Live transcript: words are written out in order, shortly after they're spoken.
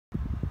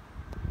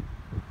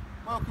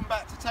welcome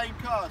back to Thame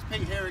Cars.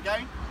 Pete here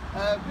again.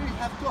 We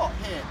have got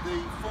here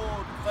the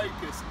Ford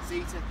Focus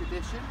Zetec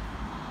Edition.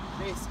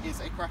 This is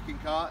a cracking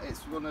car. It's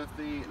one of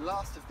the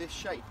last of this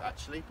shape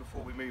actually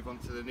before we move on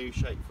to the new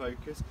shape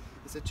Focus.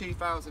 It's a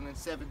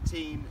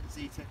 2017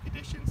 Zetec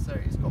Edition, so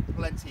it's got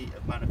plenty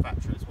of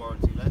manufacturer's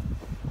warranty left.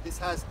 This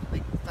has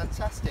the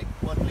fantastic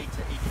 1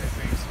 litre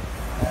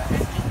Ecoboost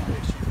engine,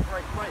 which is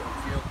great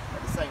on fuel,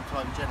 at the same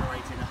time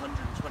generating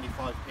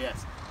 125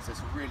 PS, so it's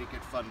a really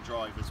good fun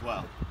drive as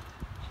well.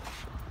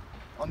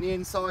 On the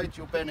inside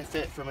you'll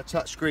benefit from a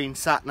touchscreen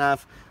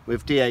sat-nav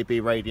with DAB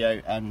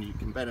radio, and you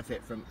can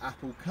benefit from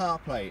Apple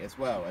CarPlay as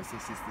well, as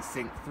this is the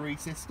Sync 3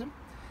 system.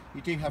 You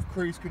do have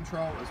cruise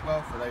control as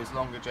well for those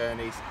longer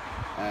journeys.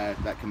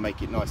 That can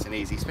make it nice and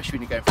easy, especially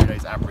when you're going through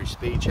those average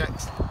speed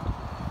checks.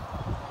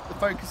 The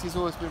Focus has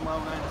always been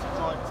well known as a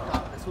driver's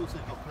car, but it's also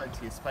got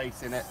plenty of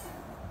space in it.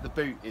 The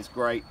boot is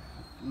great,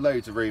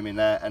 loads of room in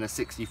there, and a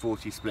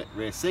 60/40 split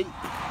rear seat.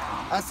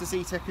 As the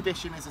Zetec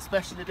Edition is a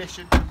special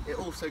edition, it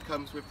also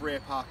comes with rear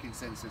parking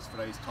sensors for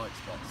those tight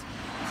spots.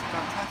 It's a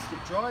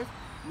fantastic drive.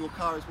 Your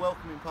car is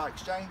welcome in part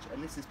exchange,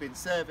 and this has been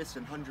serviced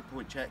and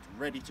 100-point checked,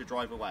 ready to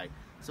drive away.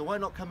 So why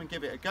not come and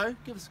give it a go?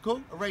 Give us a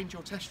call, arrange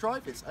your test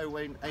drive. It's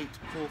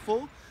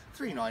 01844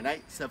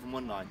 398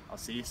 719. I'll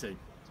see you soon.